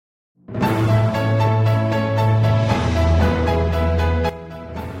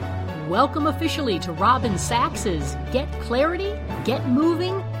welcome officially to Robin Sachs's Get Clarity, Get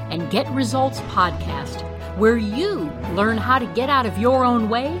Moving, and Get Results podcast, where you learn how to get out of your own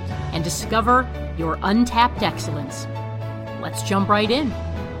way and discover your untapped excellence. Let's jump right in.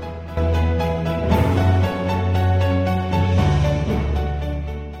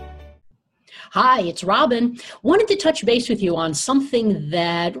 Hi, it's Robin. Wanted to touch base with you on something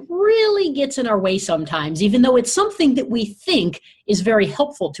that really gets in our way sometimes, even though it's something that we think is very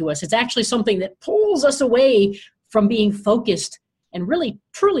helpful to us. It's actually something that pulls us away from being focused and really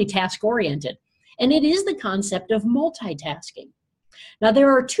truly task-oriented. And it is the concept of multitasking. Now, there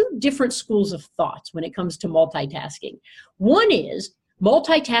are two different schools of thought when it comes to multitasking. One is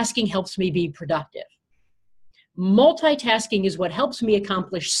multitasking helps me be productive. Multitasking is what helps me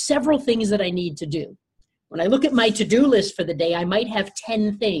accomplish several things that I need to do. When I look at my to-do list for the day, I might have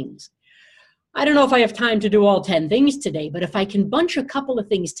 10 things. I don't know if I have time to do all 10 things today, but if I can bunch a couple of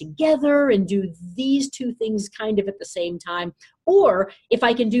things together and do these two things kind of at the same time, or if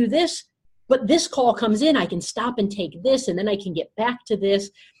I can do this, but this call comes in, I can stop and take this, and then I can get back to this.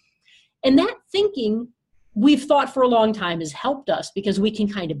 And that thinking we've thought for a long time has helped us because we can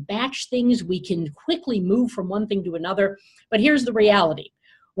kind of batch things. We can quickly move from one thing to another. But here's the reality.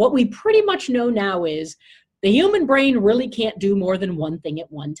 What we pretty much know now is the human brain really can't do more than one thing at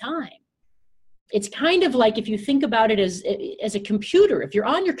one time. It's kind of like if you think about it as a computer. If you're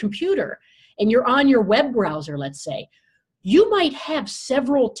on your computer and you're on your web browser, let's say, you might have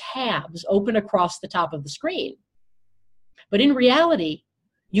several tabs open across the top of the screen. But in reality,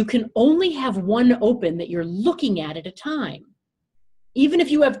 you can only have one open that you're looking at a time. Even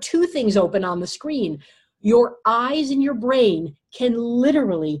if you have two things open on the screen, your eyes and your brain can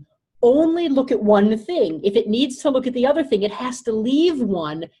literally only look at one thing. If it needs to look at the other thing, it has to leave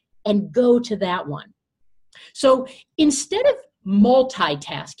one and go to that one. So instead of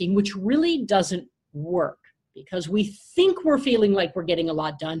multitasking, which really doesn't work, because we think we're feeling like we're getting a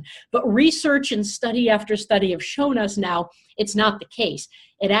lot done, but research and study after study have shown us now it's not the case.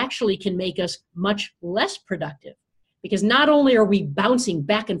 It actually can make us much less productive because not only are we bouncing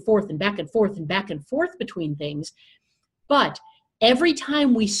back and forth and back and forth and back and forth between things, but every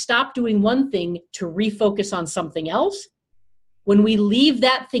time we stop doing one thing to refocus on something else, when we leave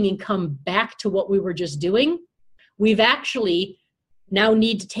that thing and come back to what we were just doing, we've actually now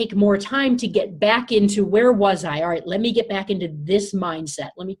need to take more time to get back into where was I? All right, let me get back into this mindset.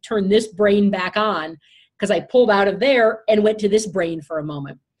 Let me turn this brain back on because I pulled out of there and went to this brain for a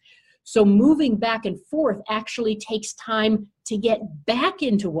moment. So moving back and forth actually takes time to get back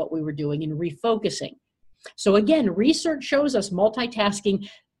into what we were doing and refocusing. So again, research shows us multitasking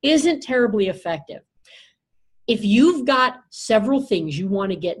isn't terribly effective. If you've got several things you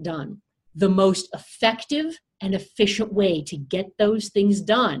want to get done, the most effective and efficient way to get those things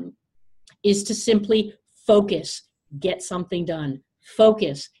done is to simply focus, get something done,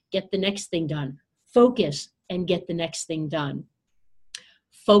 focus, get the next thing done, focus, and get the next thing done.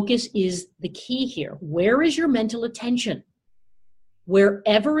 Focus is the key here. Where is your mental attention?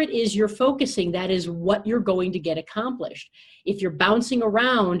 Wherever it is you're focusing, that is what you're going to get accomplished. If you're bouncing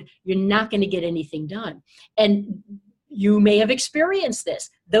around, you're not going to get anything done. And you may have experienced this,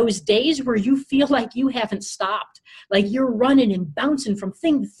 those days where you feel like you haven't stopped, like you're running and bouncing from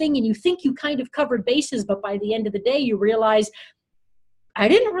thing to thing, and you think you kind of covered bases, but by the end of the day, you realize, I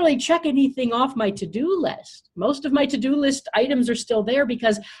didn't really check anything off my to-do list. Most of my to-do list items are still there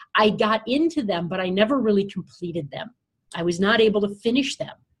because I got into them, but I never really completed them. I was not able to finish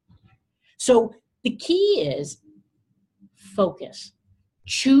them. So the key is focus.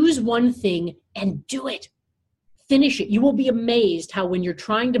 Choose one thing and do it. Finish it. You will be amazed how when you're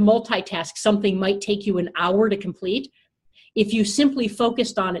trying to multitask, something might take you an hour to complete. If you simply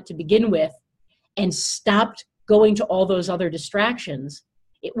focused on it to begin with and stopped going to all those other distractions,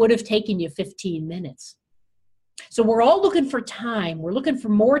 it would have taken you 15 minutes. So we're all looking for time. We're looking for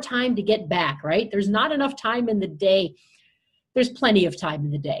more time to get back, right? There's not enough time in the day. There's plenty of time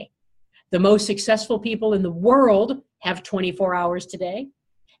in the day. The most successful people in the world have 24 hours today.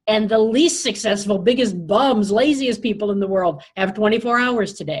 And the least successful, biggest bums, laziest people in the world have 24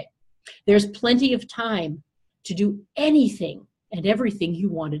 hours today. There's plenty of time to do anything and everything you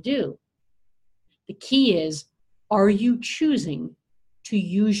want to do. The key is, are you choosing to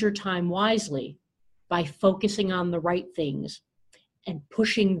use your time wisely by focusing on the right things and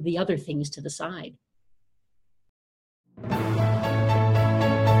pushing the other things to the side?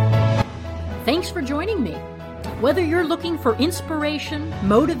 Thanks for joining me. Whether you're looking for inspiration,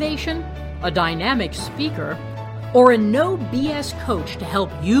 motivation, a dynamic speaker, or a no BS coach to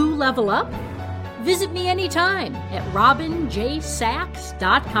help you level up, visit me anytime at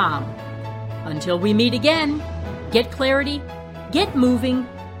robinjsachs.com. Until we meet again, get clarity, get moving,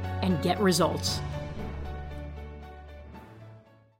 and get results.